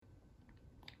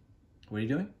What are you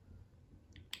doing?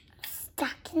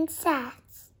 Stacking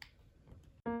sats.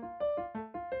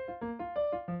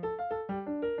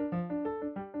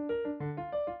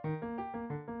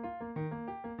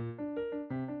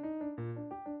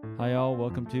 Hi, y'all.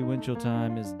 Welcome to Windshield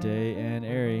Time. It's Day and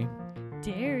Airy.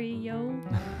 Dairy, yo.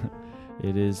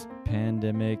 It is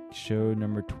pandemic show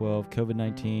number 12,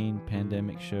 COVID-19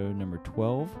 pandemic show number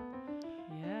 12.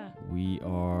 Yeah. We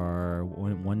are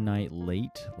one night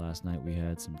late. Last night we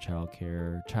had some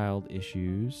child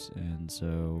issues, and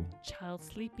so... Child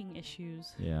sleeping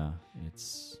issues. Yeah,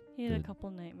 it's... He had a the couple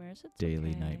nightmares. It's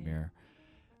daily okay. nightmare.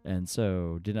 And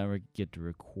so did not get to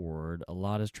record. A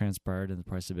lot has transpired in the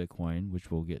price of Bitcoin,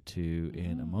 which we'll get to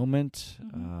in a moment,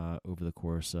 over the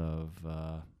course of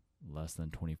less than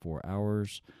 24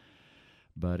 hours.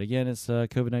 But again, it's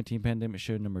COVID-19 pandemic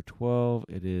show number 12.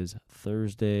 It is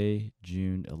Thursday,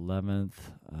 June 11th.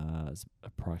 It's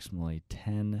approximately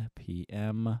 10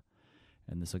 p.m.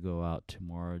 And this will go out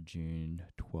tomorrow, June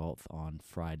 12th on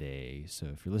Friday. So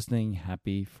if you're listening,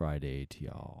 happy Friday to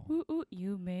y'all. Ooh,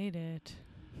 you made it.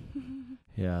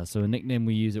 Yeah, so a nickname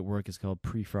we use at work is called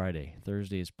Pre-Friday.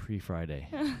 Thursday is Pre-Friday.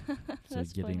 So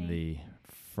That's getting funny. the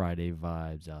Friday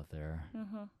vibes out there.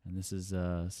 And this is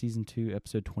Season 2,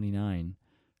 Episode 29,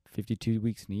 52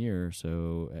 weeks in a year.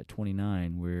 So at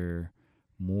 29, we're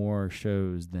more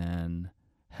shows than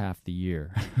half the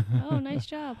year. Oh, nice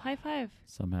job. High five.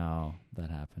 Somehow that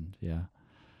happened, yeah.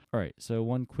 All right, so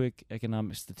one quick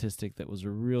economic statistic that was a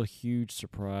real huge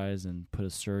surprise and put a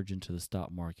surge into the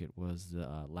stock market was the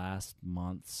last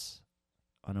month's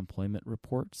unemployment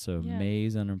report. So Yeah.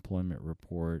 May's unemployment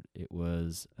report, it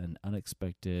was an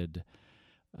unexpected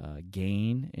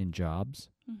gain in jobs.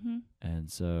 Mm-hmm.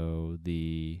 And so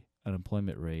the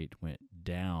unemployment rate went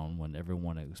down when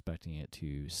everyone was expecting it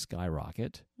to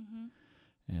skyrocket. Mm-hmm.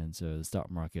 And so the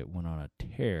stock market went on a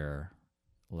tear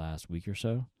last week or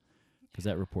so. Because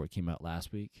that report came out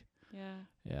last week. Yeah.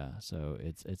 Yeah, so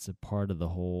it's a part of the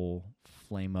whole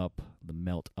flame up, the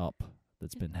melt up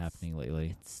that's been happening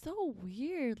lately. It's so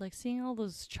weird, like seeing all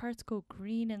those charts go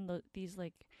green and these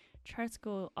like charts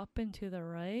go up and to the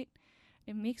right.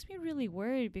 It makes me really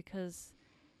worried because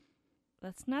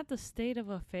that's not the state of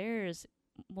affairs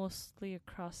mostly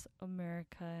across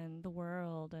America and the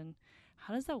world. And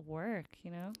how does that work,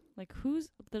 you know? Like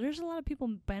there's a lot of people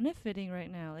benefiting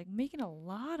right now, like making a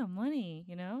lot of money,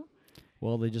 you know?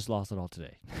 Well, they just lost it all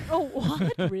today. Oh,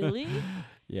 what? Really?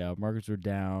 Yeah, markets were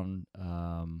down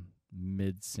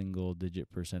mid-single digit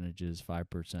percentages, 5%,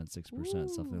 6%,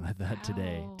 something like that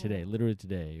today. Wow. Today, literally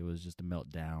today. It was just a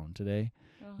meltdown today.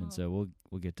 And so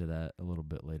we'll get to that a little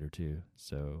bit later too.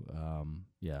 So,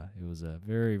 yeah, it was a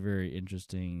very, very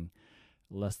interesting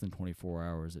less than 24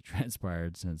 hours that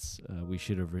transpired since we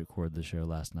should have recorded the show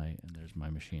last night. And there's my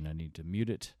machine. I need to mute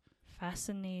it.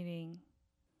 Fascinating.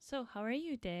 So, how are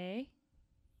you, Day?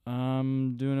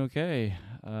 I'm doing okay.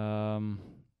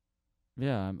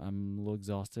 Yeah, I'm a little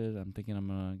exhausted. I'm thinking I'm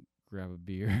going to grab a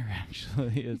beer,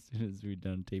 actually, as soon as we're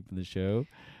done taping the show.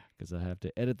 Because I have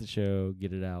to edit the show,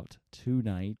 get it out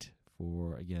tonight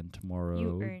for, again,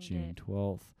 tomorrow, June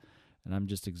 12th. And I'm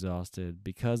just exhausted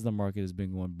because the market has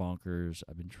been going bonkers.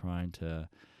 I've been trying to,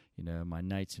 my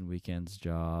nights and weekends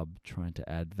job, trying to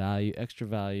add value, extra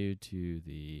value to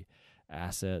the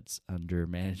assets under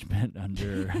management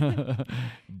under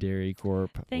Dairy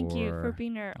Corp. Thank you for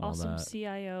being our awesome that.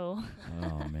 CIO.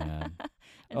 Oh, man.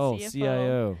 CFO.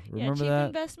 CIO. Remember Chief that?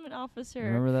 Investment Officer.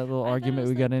 Remember that little argument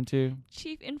we got into?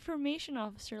 Chief Information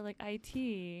Officer, like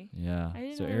IT. Yeah.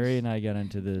 So Ari and I got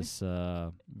into this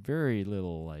very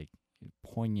little,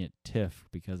 poignant tiff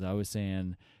because I was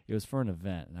saying it was for an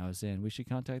event, and I was saying we should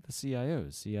contact the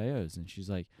CIOs. And she's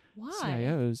like, why?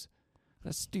 CIOs?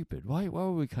 That's stupid. Why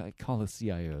would we call the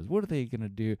CIOs? What are they going to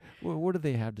do? What do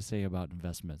they have to say about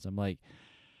investments? I'm like,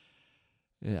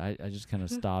 I just kind of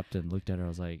stopped and looked at her. I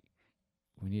was like,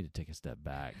 we need to take a step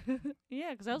back.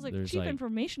 Yeah, because I was like, There's Chief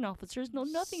Information Officers know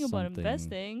nothing about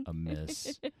investing.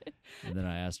 Amiss. And then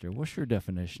I asked her, what's your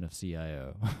definition of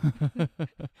CIO?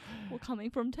 Well, coming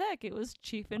from tech, it was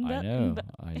Chief I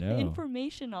know.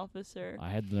 Information Officer. I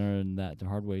had to learn that the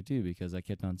hard way, too, because I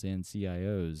kept on saying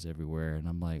CIOs everywhere. And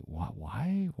I'm like,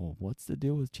 why? Well, what's the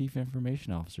deal with Chief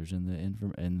Information Officers in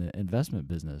the investment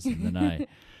business? And then I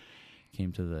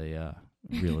came to the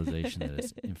realization that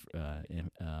it's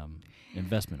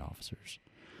investment officers.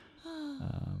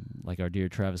 Like our dear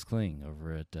Travis Kling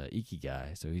over at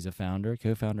Ikigai. So he's a founder,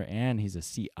 co-founder, and he's a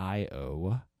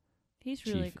CIO. He's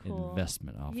really Chief cool.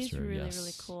 Investment Officer. He's really, yes.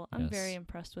 really cool. I'm very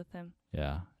impressed with him.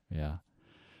 Yeah.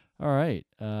 All right.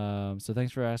 So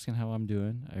thanks for asking how I'm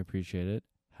doing. I appreciate it.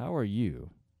 How are you?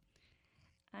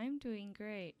 I'm doing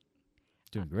great.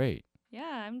 Doing great.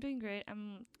 Yeah, I'm doing great.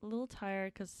 I'm a little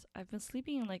tired because I've been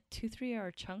sleeping in like 2, 3 hour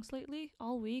chunks lately,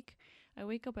 all week. I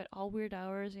wake up at all weird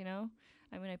hours, you know?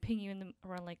 I mean, I ping you in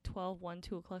around like 12, 1,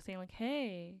 2 o'clock saying, like,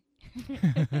 hey,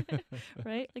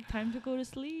 right? Like, time to go to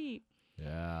sleep.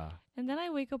 Yeah. And then I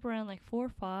wake up around like 4,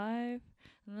 5.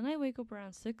 And then I wake up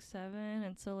around 6, 7.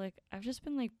 And so, like, I've just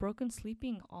been like broken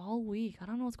sleeping all week. I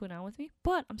don't know what's going on with me,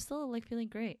 but I'm still like feeling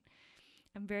great.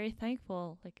 I'm very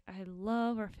thankful. Like, I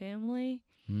love our family.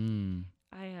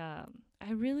 I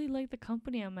really like the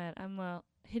company I'm at. I'm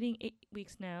hitting 8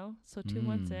 weeks now, so 2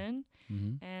 months in,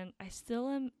 and I still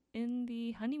am in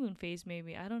the honeymoon phase.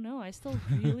 Maybe I don't know. I still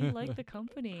really like the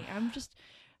company. I'm just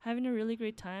having a really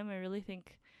great time. I really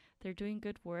think they're doing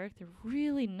good work. They're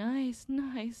really nice,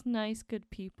 good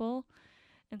people,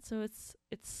 and so it's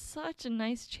such a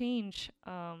nice change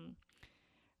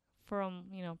from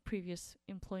previous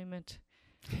employment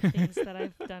things that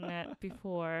I've done at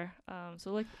before.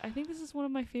 So like I think this is one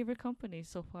of my favorite companies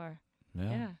so far.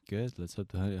 Yeah. Good. Let's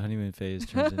hope the honeymoon phase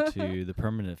turns into the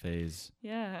permanent phase.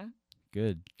 Yeah.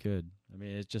 Good. I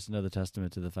mean, it's just another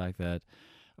testament to the fact that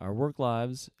our work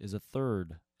lives is a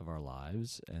third of our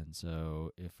lives. And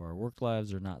so if our work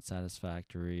lives are not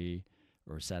satisfactory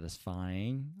or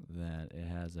satisfying, then it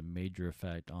has a major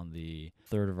effect on the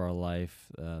third of our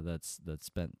life that's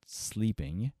spent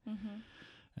sleeping.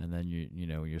 And then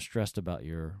you're stressed about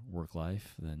your work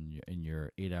life, then in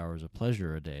your 8 hours of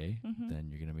pleasure a day, then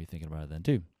you're going to be thinking about it then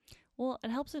too. Well,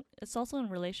 it helps. It's also in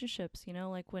relationships,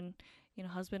 like when,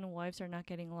 husband and wives are not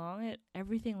getting along,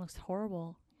 everything looks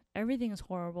horrible. Everything is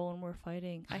horrible when we're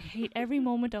fighting. I hate every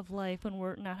moment of life when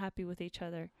we're not happy with each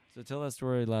other. So tell that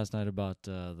story last night about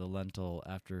the lentil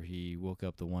after he woke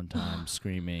up the one time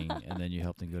screaming and then you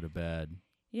helped him go to bed.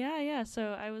 Yeah.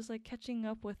 So I was like catching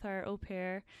up with our au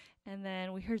pair, and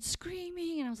then we heard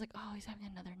screaming, and I was like, oh, he's having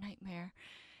another nightmare.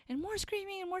 And more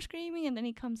screaming, and then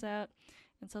he comes out.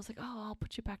 And so I was like, oh, I'll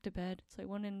put you back to bed. So I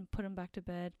went in and put him back to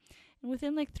bed. And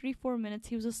within like 3-4 minutes,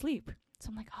 he was asleep. So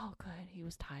I'm like, oh, good. He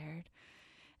was tired.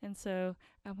 And so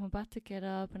I'm about to get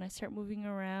up, and I start moving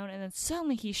around. And then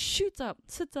suddenly he sits up,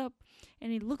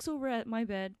 and he looks over at my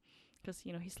bed. Because,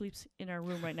 he sleeps in our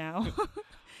room right now.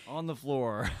 On the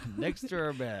floor, next to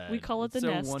our bed. We call it the so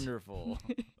nest. So wonderful.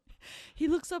 He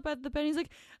looks up at the bed and he's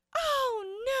like, oh,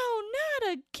 no,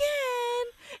 not again.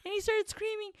 And he started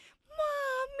screaming,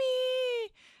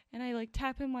 Mommy. And I like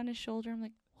tap him on his shoulder. I'm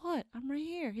like, what? I'm right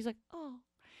here. He's like, oh.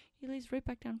 He lays right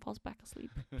back down and falls back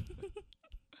asleep.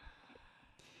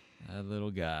 That little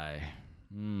guy.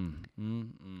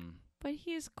 But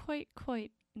he is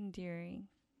quite endearing.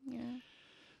 Yeah.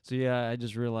 So yeah, I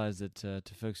just realized that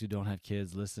to folks who don't have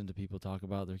kids, listening to people talk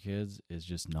about their kids is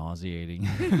just nauseating.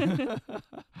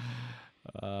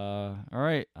 All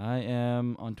right, I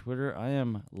am on Twitter. I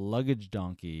am Luggage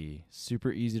Donkey.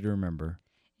 Super easy to remember.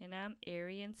 And I'm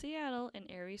Airy in Seattle, and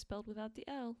Airy spelled without the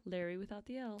L. Larry without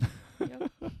the L.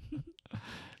 Yep.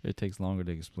 It takes longer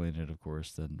to explain it, of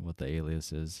course, than what the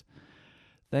alias is.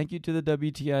 Thank you to the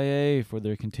WTIA for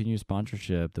their continued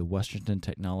sponsorship, the Washington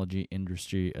Technology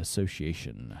Industry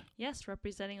Association. Yes,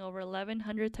 representing over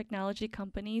 1,100 technology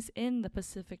companies in the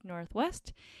Pacific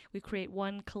Northwest. We create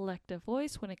one collective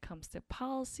voice when it comes to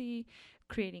policy,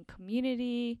 creating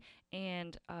community,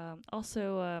 and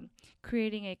also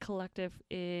creating a collective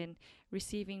in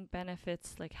receiving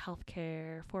benefits like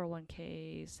healthcare,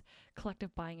 401ks,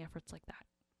 collective buying efforts like that.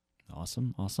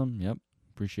 Awesome. Yep.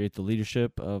 Appreciate the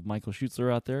leadership of Michael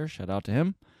Schutzler out there. Shout out to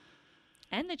him.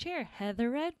 And the chair, Heather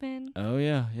Redmond. Oh,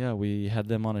 yeah. We had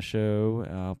them on a show.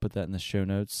 I'll put that in the show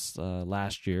notes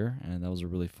last year, and that was a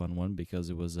really fun one because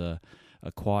it was a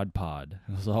quad pod.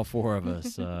 It was all four of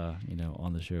us,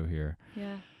 on the show here.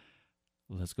 Yeah.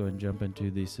 Let's go ahead and jump into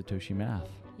the Satoshi math.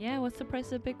 Yeah, what's the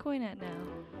price of Bitcoin at now?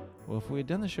 Well, if we had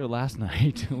done the show last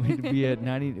night, we'd be at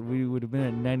 90. We would have been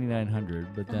at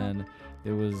 9,900. But then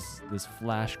there was this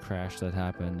flash crash that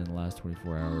happened in the last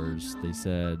 24 hours. They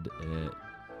said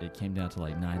it came down to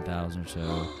like 9,000 or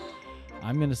so.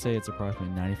 I'm gonna say it's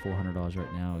approximately $9,400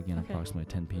 right now. Again, approximately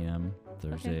 10 p.m.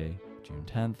 Thursday, June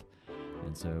 10th.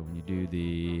 And so when you do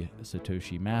the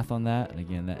Satoshi math on that, and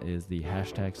again, that is the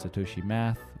hashtag Satoshi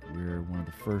math. We're one of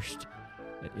the first,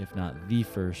 if not the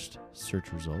first,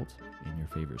 search result in your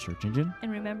favorite search engine.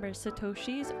 And remember,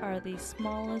 Satoshis are the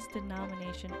smallest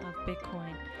denomination of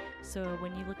Bitcoin. So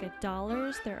when you look at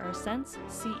dollars, there are cents,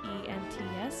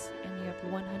 C-E-N-T-S, and you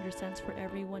have 100 cents for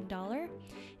every $1.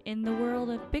 In the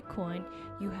world of Bitcoin,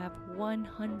 you have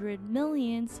 100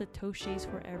 million Satoshis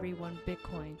for every one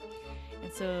Bitcoin.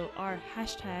 And so our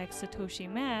hashtag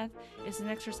Satoshi Math is an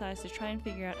exercise to try and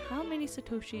figure out how many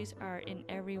Satoshis are in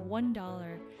every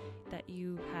 $1 that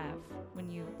you have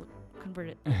when you convert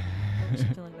it or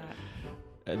something like that.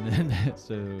 And then,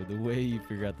 so the way you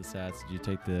figure out the sats is you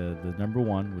take the number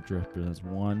 1, which represents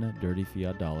 1 dirty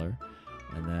fiat dollar,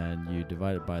 and then you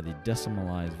divide it by the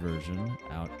decimalized version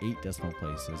out 8 decimal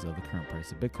places of the current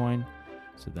price of Bitcoin.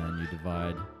 So then you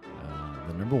divide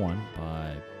the number 1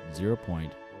 by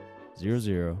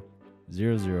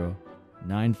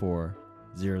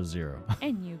 0.00009400.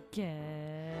 And you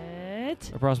get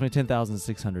Approximately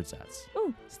 10,600 sats.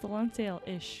 ooh, still on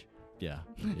sale-ish. Yeah.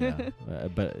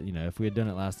 But, if we had done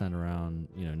it last time around,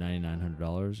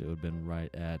 $9,900, it would have been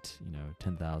right at,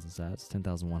 10,000 sats,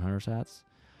 10,100 sats.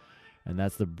 And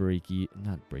that's the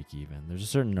not break even. There's a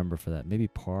certain number for that. Maybe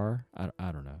par.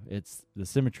 I don't know. It's the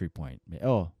symmetry point.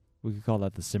 Oh, we could call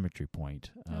that the symmetry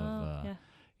point of,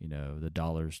 the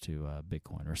dollars to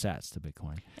Bitcoin or sats to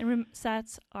Bitcoin. And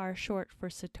sats are short for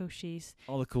Satoshis.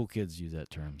 All the cool kids use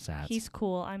that term, sats. He's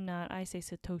cool. I'm not. I say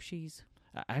Satoshis.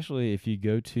 Actually, if you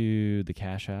go to the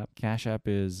Cash App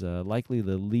is likely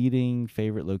the leading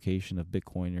favorite location of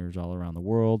Bitcoiners all around the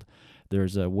world.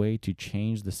 There's a way to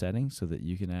change the settings so that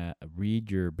you can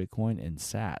read your Bitcoin in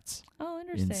sats. Oh,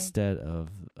 interesting. Instead of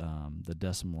the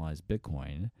decimalized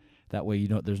Bitcoin. That way,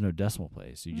 there's no decimal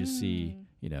place. You just see,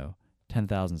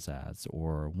 10,000 sats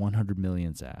or 100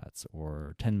 million sats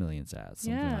or 10 million sats,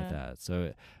 something like that.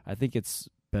 So I think it's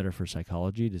better for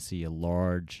psychology to see a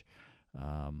large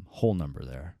whole number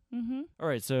there. Mm-hmm. All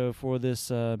right, so for this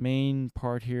main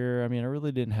part here, I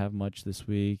really didn't have much this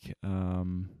week. I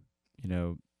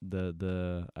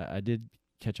did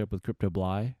catch up with Crypto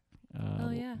Bly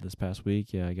this past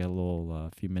week. Yeah, I got a little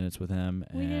few minutes with him.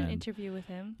 We did an interview with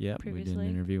him previously. We did an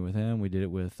interview with him. We did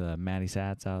it with Maddie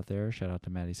Sats out there. Shout out to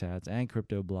Maddie Sats and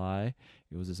Crypto Bly.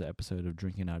 It was this episode of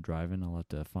Drinking Out Driving. I'll have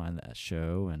to find that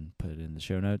show and put it in the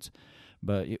show notes.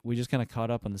 But we just kind of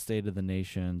caught up on the state of the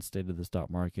nation, state of the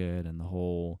stock market, and the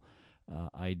whole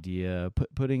idea,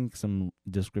 putting some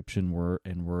description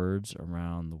and words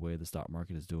around the way the stock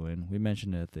market is doing. We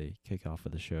mentioned it at the kickoff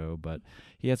of the show, but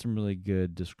he had some really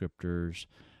good descriptors,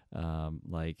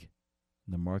 like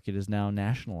the market is now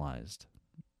nationalized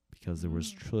because there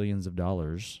was trillions of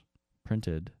dollars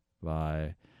printed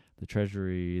by the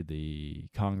Treasury, the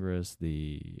Congress,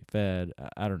 the Fed.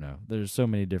 I don't know. There's so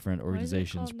many different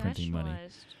organizations printing money.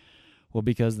 Well,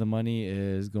 because the money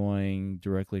is going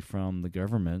directly from the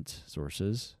government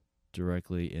sources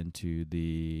directly into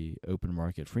the open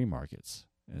market, free markets.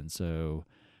 And so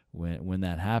when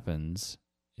that happens,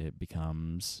 it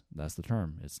becomes, that's the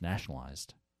term, it's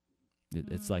nationalized.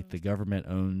 It's like the government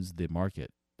owns the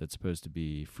market that's supposed to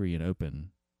be free and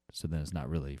open, so then it's not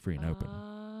really free and open.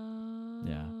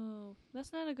 Yeah.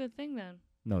 That's not a good thing then.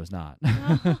 No, it's not.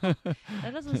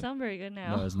 That doesn't sound very good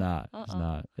now. No, it's not.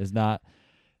 It's not.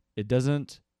 It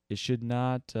should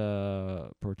not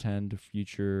portend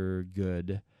future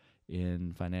good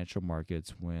in financial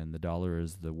markets when the dollar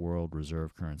is the world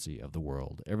reserve currency of the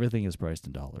world. Everything is priced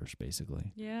in dollars,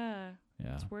 basically. Yeah.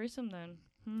 It's worrisome then.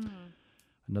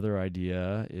 Another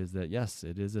idea is that, yes,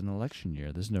 it is an election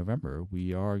year. This November,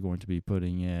 we are going to be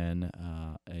putting in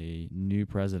a new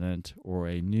president or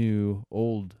a new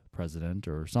old president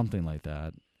or something like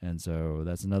that. And so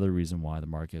that's another reason why the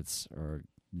markets are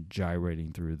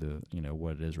gyrating through the,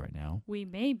 what it is right now. We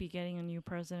may be getting a new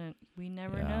president. We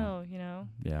never know,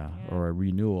 Yeah, or a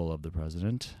renewal of the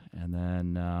president. And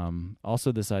then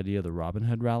also this idea of the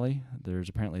Robinhood rally. There's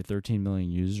apparently 13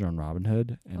 million users on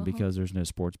Robinhood, and because there's no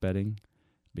sports betting,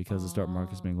 because the stock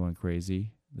market's been going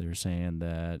crazy, they're saying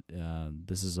that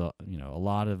this is a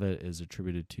lot of it is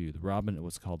attributed to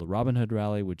what's called the Robinhood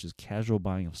rally, which is casual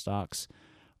buying of stocks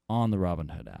on the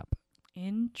Robinhood app.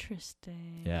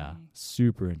 Interesting. Yeah,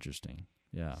 super interesting.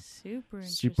 Yeah, super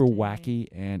interesting. Super wacky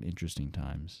and interesting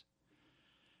times.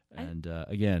 And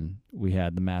again, we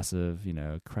had the massive,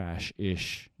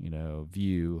 crash-ish,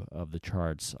 view of the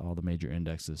charts, all the major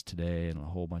indexes today, and a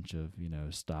whole bunch of,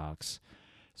 stocks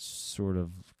sort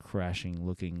of crashing,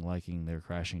 liking they're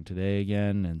crashing today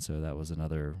again. And so that was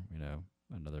another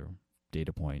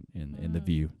data point in the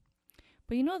view.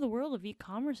 But the world of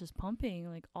e-commerce is pumping.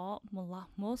 Like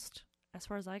most, as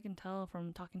far as I can tell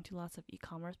from talking to lots of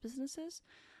e-commerce businesses,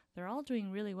 they're all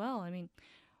doing really well. I mean,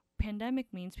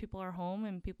 pandemic means people are home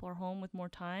and people are home with more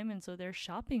time, and so they're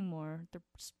shopping more, they're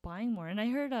just buying more. And I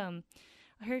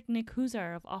heard Nick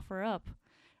Huzar of OfferUp,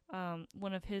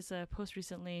 one of his posts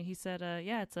recently. He said,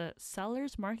 it's a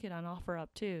seller's market on OfferUp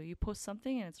too. You post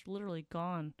something and it's literally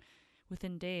gone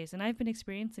within days. And I've been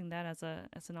experiencing that as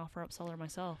an OfferUp seller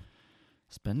myself.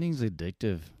 Spending's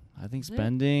addictive. I think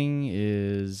spending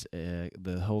is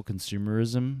the whole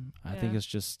consumerism. I think it's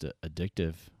just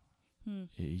addictive.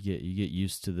 You get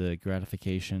used to the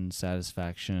gratification,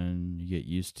 satisfaction. You get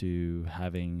used to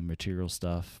having material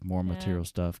stuff, more material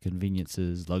stuff,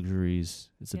 conveniences, luxuries.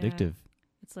 It's addictive.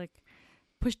 It's like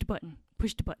push the button,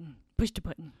 push the button, push the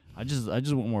button. I just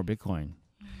want more Bitcoin.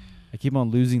 I keep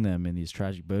on losing them in these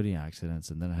tragic boating accidents,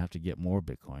 and then I have to get more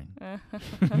Bitcoin.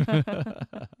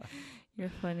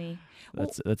 You're funny.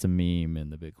 That's a meme in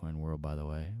the Bitcoin world, by the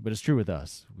way. But it's true with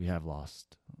us. We have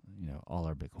lost, all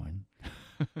our Bitcoin.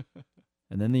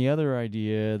 And then the other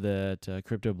idea that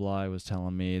Crypto Bly was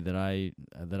telling me that I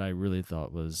really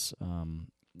thought was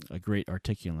a great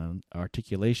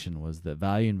articulation was that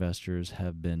value investors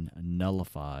have been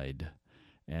nullified.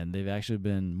 And they've actually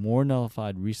been more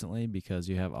nullified recently because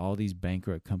you have all these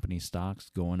bankrupt company stocks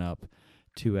going up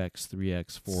 2x,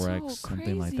 3x, 4x,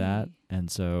 something like that.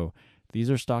 And so these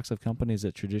are stocks of companies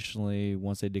that traditionally,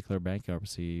 once they declare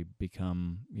bankruptcy,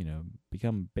 become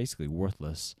basically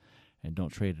worthless and don't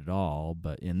trade at all.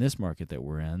 But in this market that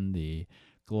we're in, the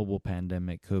global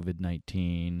pandemic,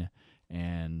 COVID-19,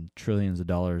 and trillions of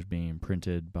dollars being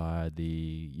printed by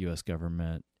the U.S.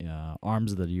 government,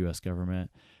 arms of the U.S.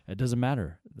 government, it doesn't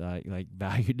matter. Like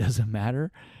value doesn't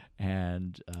matter,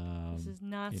 and this is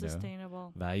not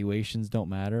sustainable. Valuations don't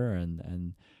matter,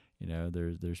 and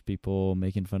there's people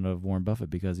making fun of Warren Buffett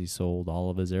because he sold all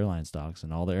of his airline stocks,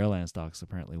 and all the airline stocks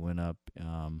apparently went up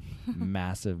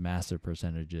massive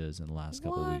percentages in the last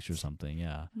couple of weeks or something.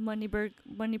 Yeah. Money print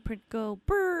go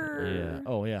brrr. Yeah.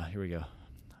 Oh yeah. Here we go.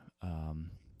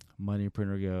 Money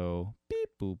printer go beep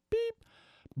boop beep.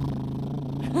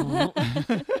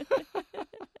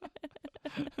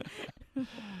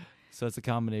 So it's a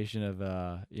combination of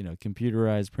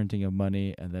computerized printing of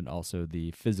money and then also the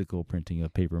physical printing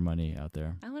of paper money out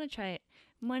there. I want to try it.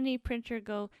 Money printer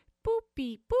go boop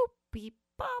beep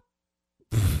bop.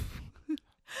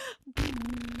 That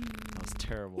was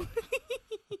terrible.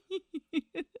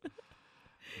 That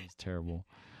was terrible.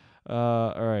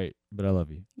 All right, but I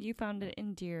love you. You found it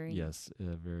endearing. Yes,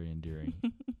 very endearing.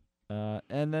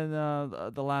 And then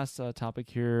the last topic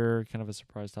here, kind of a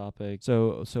surprise topic.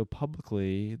 So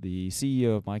publicly, the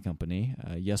CEO of my company,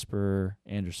 Jesper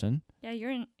Anderson. Yeah,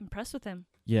 you're impressed with him.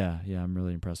 Yeah, I'm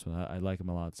really impressed with him. I like him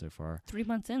a lot so far. 3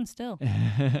 months in still.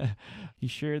 He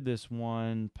shared this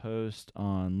one post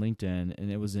on LinkedIn,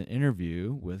 and it was an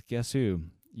interview with, guess who?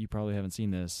 You probably haven't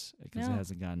seen this because it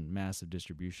hasn't gotten massive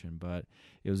distribution, but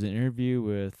it was an interview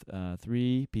with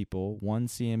 3 people, one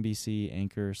CNBC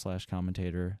anchor /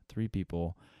 commentator, 3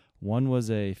 people. One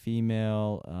was a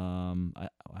female, I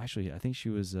think she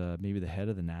was maybe the head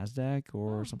of the NASDAQ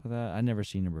or something like that. I'd never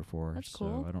seen her before, That's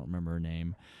cool. So I don't remember her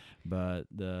name. But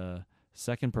the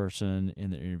second person in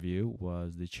the interview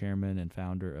was the chairman and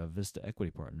founder of Vista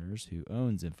Equity Partners, who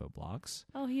owns Infoblox.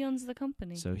 Oh, he owns the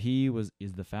company. So he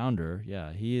is the founder.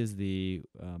 Yeah, he is the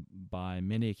by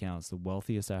many accounts the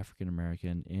wealthiest African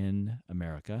American in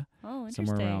America. Oh, interesting.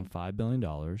 Somewhere around $5 billion.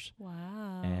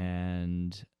 Wow.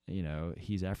 And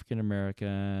he's African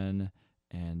American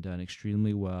and done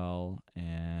extremely well,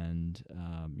 and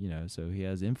so he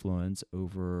has influence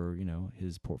over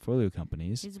his portfolio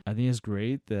companies. I think it's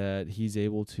great that he's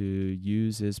able to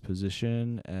use his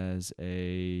position as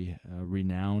a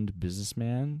renowned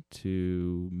businessman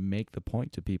to make the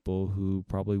point to people who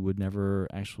probably would never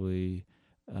actually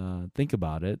think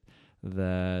about it,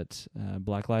 that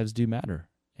Black lives do matter.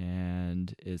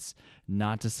 And it's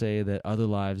not to say that other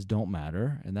lives don't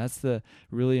matter. And that's the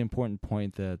really important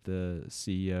point that the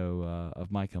CEO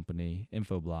of my company,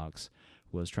 Infoblox,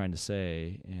 was trying to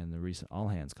say in the recent all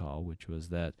hands call, which was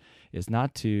that it's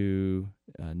not to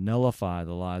nullify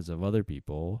the lives of other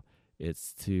people.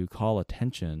 It's to call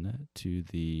attention to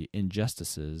the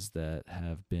injustices that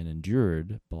have been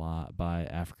endured by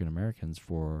African Americans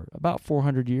for about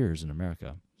 400 years in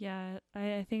America. Yeah,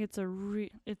 I think it's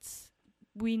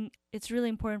it's really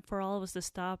important for all of us to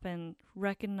stop and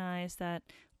recognize that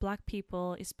Black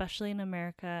people, especially in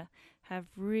America, have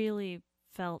really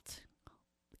felt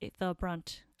the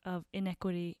brunt of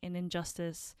inequity and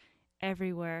injustice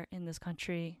everywhere in this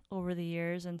country over the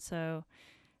years. And so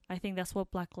I think that's what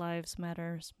Black Lives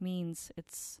Matters means.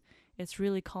 It's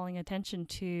really calling attention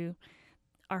to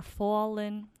our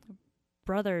fallen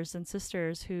brothers and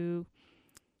sisters who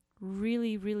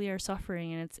really, really are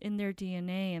suffering, and it's in their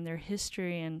DNA and their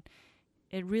history, and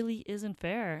it really isn't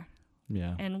fair.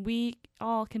 Yeah. And we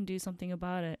all can do something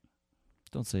about it.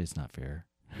 Don't say it's not fair.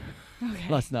 Okay.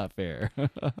 That's not fair.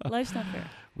 Life's not fair.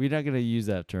 We're not going to use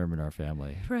that term in our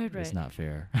family. Right. It's not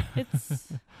fair.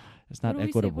 It's not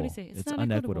equitable. What do you say? It's not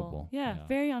unequitable. Yeah,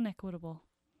 very unequitable.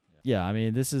 Yeah, I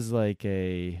mean, this is like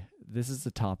this is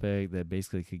a topic that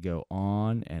basically could go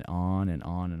on and on and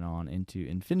on and on into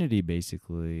infinity,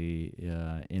 basically,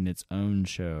 in its own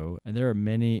show. And there are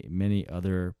many, many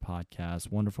other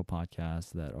podcasts, wonderful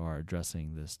podcasts that are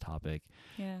addressing this topic.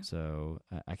 Yeah. So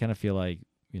I kind of feel like,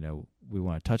 we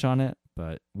want to touch on it,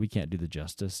 but we can't do the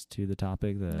justice to the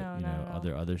topic that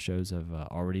No. other shows have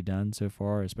already done so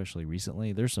far, especially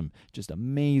recently. There's some just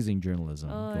amazing journalism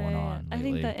going on lately. I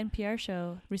think the NPR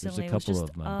show recently There's a couple was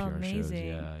just of NPR amazing.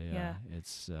 shows. Yeah.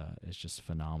 It's just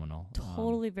phenomenal.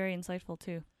 Totally very insightful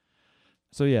too.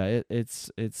 So yeah,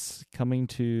 it's coming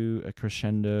to a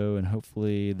crescendo, and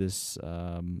hopefully this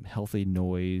healthy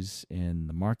noise in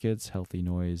the markets, healthy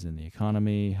noise in the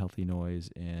economy, healthy noise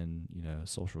in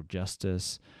social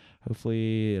justice.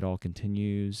 Hopefully it all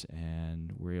continues,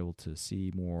 and we're able to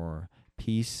see more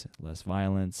peace, less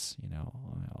violence.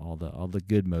 All the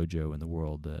good mojo in the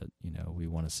world that we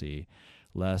want to see.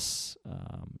 Less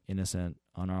innocent,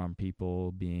 unarmed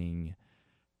people being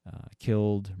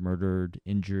killed, murdered,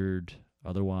 injured.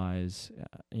 Otherwise,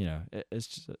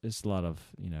 it's a lot of,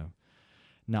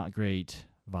 not great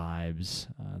vibes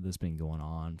that's been going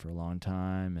on for a long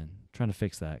time, and trying to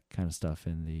fix that kind of stuff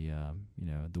in the,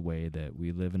 the way that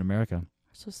we live in America.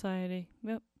 Society.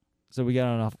 Yep. So we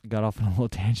got off on a little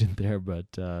tangent there, but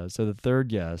so the third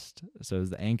guest, so it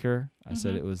was the anchor. I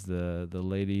said it was the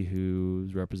lady who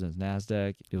represents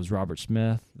NASDAQ. It was Robert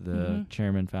Smith, the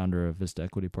chairman, founder of Vista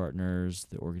Equity Partners,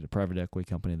 the private equity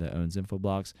company that owns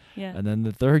Infoblox. Yeah. And then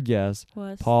the third guest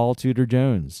was Paul Tudor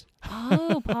Jones.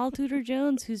 Oh, Paul Tudor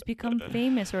Jones, who's become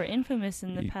famous or infamous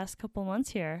in the past couple months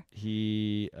here.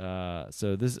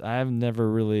 So I have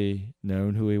never really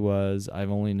known who he was.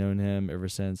 I've only known him ever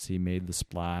since he made the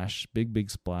splash, big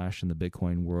splash in the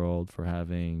Bitcoin world for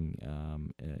having,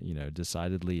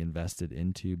 decidedly invested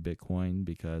into Bitcoin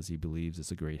because he believes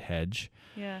it's a great hedge,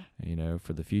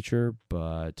 for the future.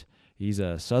 But he's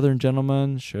a Southern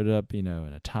gentleman, showed up, in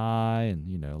a tie and,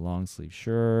 long sleeve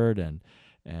shirt and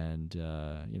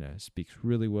speaks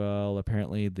really well.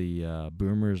 Apparently the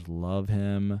boomers love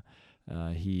him.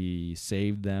 He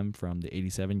saved them from the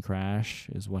 87 crash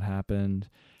is what happened.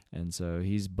 And so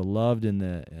he's beloved in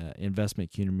the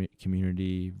investment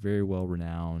community, very well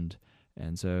renowned.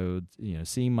 And so,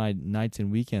 seeing my nights and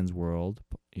weekends world,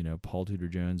 Paul Tudor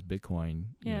Jones, Bitcoin,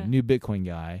 new Bitcoin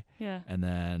guy, and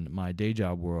then my day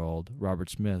job world, Robert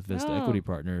Smith, Vista Equity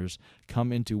Partners,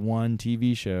 come into one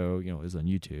TV show. It was on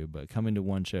YouTube, but come into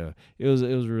one show. It was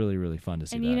really, really fun to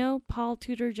see that. And Paul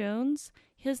Tudor Jones,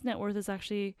 his net worth is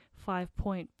actually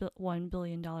 $5.1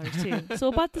 billion too. So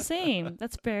about the same.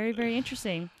 That's very, very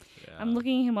interesting. Yeah. I'm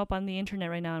looking him up on the internet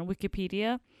right now on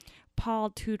Wikipedia. Paul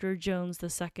Tudor Jones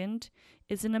II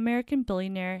is an American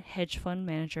billionaire hedge fund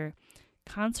manager,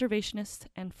 conservationist,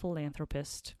 and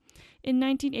philanthropist. In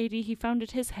 1980, he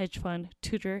founded his hedge fund,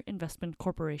 Tudor Investment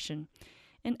Corporation,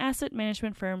 an asset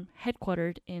management firm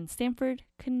headquartered in Stamford,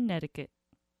 Connecticut.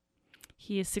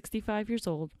 He is 65 years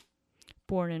old,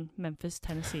 born in Memphis,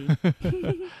 Tennessee.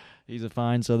 He's a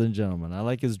fine Southern gentleman. I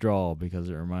like his drawl because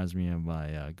it reminds me of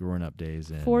my growing up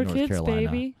days in North Carolina. 4 kids,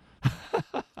 baby.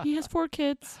 He has 4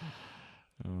 kids.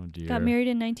 Oh, dear. Got married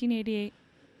in 1988.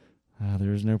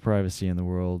 There's no privacy in the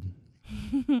world.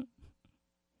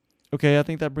 Okay, I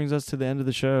think that brings us to the end of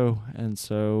the show. And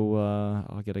so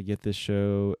I'll get this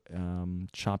show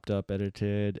chopped up,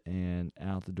 edited, and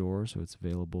out the door. So it's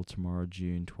available tomorrow,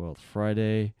 June 12th,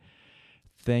 Friday.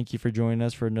 Thank you for joining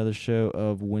us for another show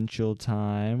of Windshield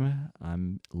Time.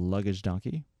 I'm Luggage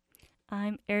Donkey.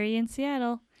 I'm Ari in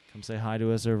Seattle. Come say hi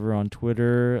to us over on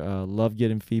Twitter. Love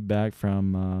getting feedback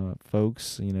from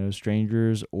folks,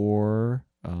 strangers or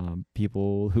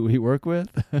people who we work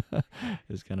with.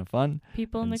 It's kind of fun.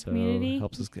 People in the community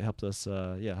helps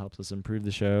us improve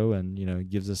the show and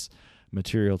gives us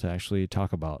material to actually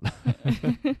talk about.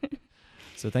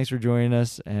 So thanks for joining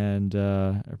us, and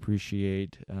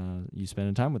appreciate you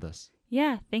spending time with us.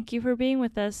 Yeah, thank you for being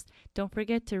with us. Don't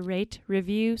forget to rate,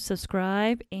 review,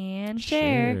 subscribe, and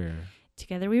share.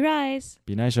 Together we rise.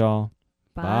 Be nice, y'all.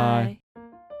 Bye.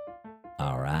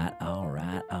 All right.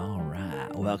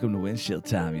 Welcome to Windshield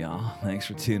Time, y'all. Thanks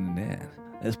for tuning in.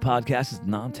 This podcast is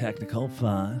non-technical,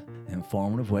 fun,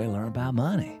 informative way to learn about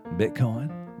money,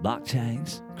 Bitcoin,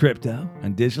 blockchains, crypto,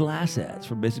 and digital assets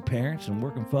for busy parents and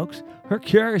working folks who are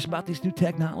curious about these new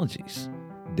technologies.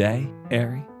 Day,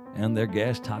 Ari, and their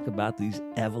guests talk about these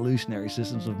evolutionary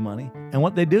systems of money and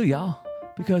what they do, y'all.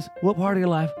 Because what part of your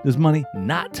life does money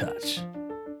not touch?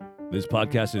 This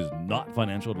podcast is not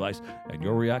financial advice, and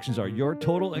your reactions are your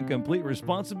total and complete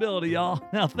responsibility, y'all.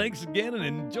 Now, thanks again, and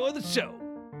enjoy the show.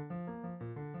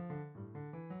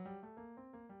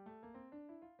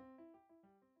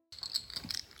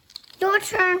 Your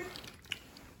turn.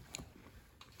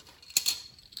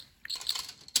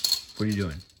 What are you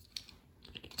doing?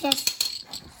 Just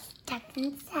stuck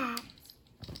inside.